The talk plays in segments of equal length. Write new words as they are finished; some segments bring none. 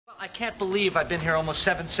I can't believe I've been here almost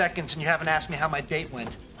 7 seconds and you haven't asked me how my date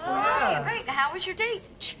went. Right. How was your date,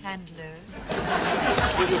 Chandler?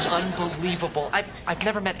 It was unbelievable. I've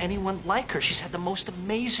never met anyone like her. She's had the most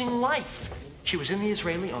amazing life. She was in the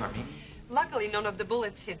Israeli army. Luckily, none of the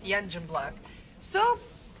bullets hit the engine block. So,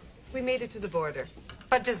 we made it to the border.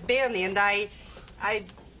 But just barely, and I've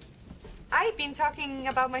been talking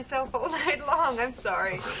about myself all night long. I'm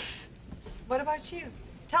sorry. What about you?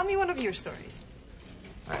 Tell me one of your stories.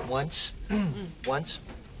 All right, once,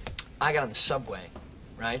 I got on the subway,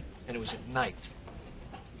 right? And it was at night.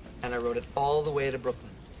 And I rode it all the way to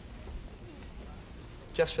Brooklyn.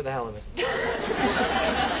 Just for the hell of it.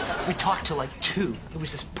 We talked till like 2. It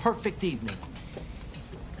was this perfect evening.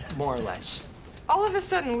 More or less. All of a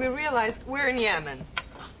sudden, we realized we're in Yemen.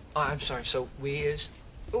 Oh, I'm sorry. So we is?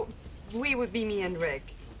 We would be me and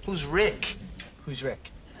Rick. Who's Rick? Who's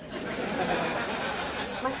Rick? My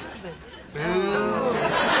husband.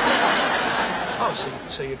 Oh,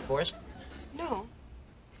 so you're divorced? No.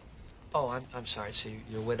 Oh, I'm sorry. So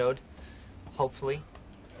you're widowed? Hopefully?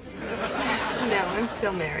 No, I'm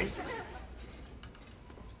still married.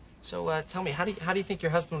 So tell me, how do you think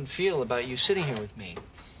your husband would feel about you sitting here with me?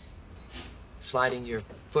 Sliding your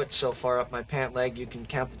foot so far up my pant leg you can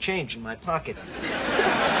count the change in my pocket.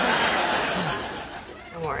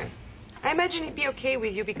 Don't worry. I imagine he'd be okay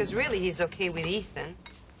with you because really he's okay with Ethan.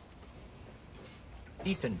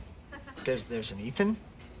 Ethan? There's an Ethan?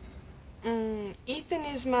 Ethan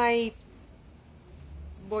is my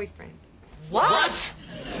boyfriend. What?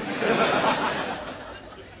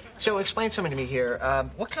 So explain something to me here.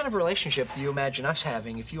 What kind of relationship do you imagine us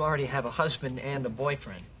having if you already have a husband and a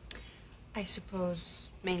boyfriend? I suppose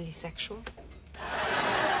mainly sexual.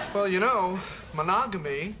 Well, you know,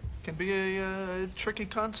 monogamy can be a tricky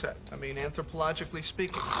concept. I mean, anthropologically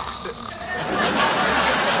speaking.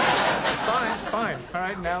 Fine. All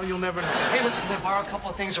right, now you'll never know. Hey, listen, can I borrow a couple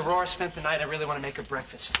of things? Aurora spent the night. I really want to make her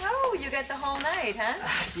breakfast. Oh, you get the whole night, huh?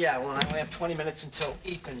 Yeah, well, I only have 20 minutes until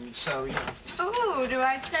Ethan, so, you know. Oh, do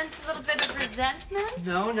I sense a little bit of resentment?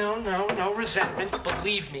 No resentment.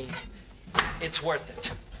 Believe me, it's worth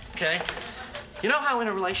it, okay? You know how in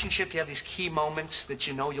a relationship you have these key moments that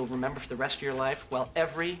you know you'll remember for the rest of your life? Well,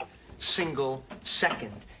 every single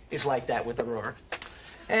second is like that with Aurora.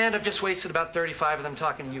 And I've just wasted about 35 of them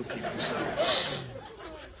talking to you people, so.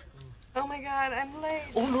 Oh, my God, I'm late.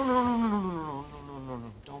 Oh, no.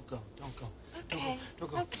 Don't go. Okay. Don't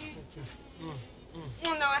go. Okay.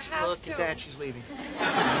 Oh, no, I have Look to. at that, she's leaving.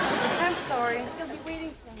 I'm sorry. He'll be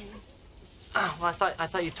waiting for me. Oh, well, I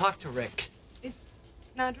thought you talked to Rick. It's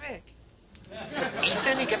not Rick.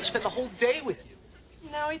 Ethan, he got to spend the whole day with you.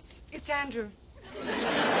 No, it's Andrew.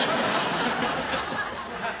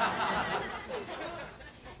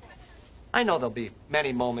 I know there'll be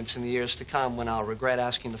many moments in the years to come when I'll regret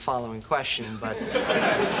asking the following question, but...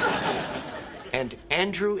 And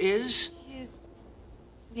Andrew is? He's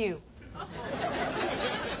new.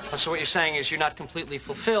 Oh, so what you're saying is you're not completely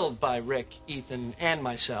fulfilled by Rick, Ethan, and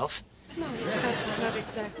myself. No, that's not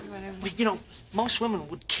exactly what I was... But, you know, most women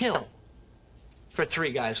would kill for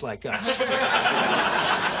 3 guys like us.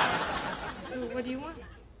 So what do you want?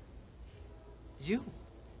 You.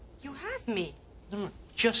 You have me. No,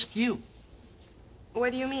 just you.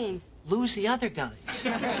 What do you mean? Lose the other guys.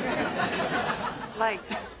 Like,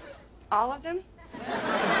 all of them?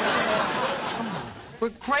 Come on. We're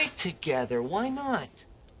great together. Why not?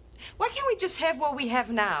 Why can't we just have what we have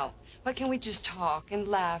now? Why can't we just talk and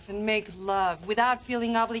laugh and make love without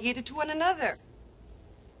feeling obligated to one another?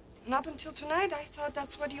 And up until tonight, I thought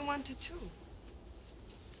that's what you wanted too.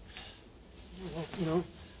 Well, you know,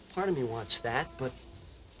 part of me wants that, but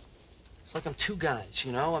it's like I'm 2 guys,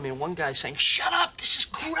 you know? I mean, one guy's saying, shut up, this is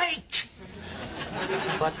great.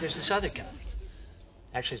 But there's this other guy.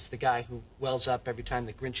 Actually, it's the guy who wells up every time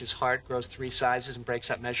the Grinch's heart grows 3 sizes and breaks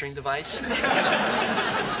that measuring device. And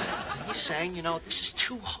he's saying, you know, this is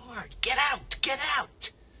too hard. Get out, get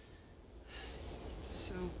out.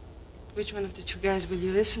 So, which one of the 2 guys will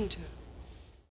you listen to?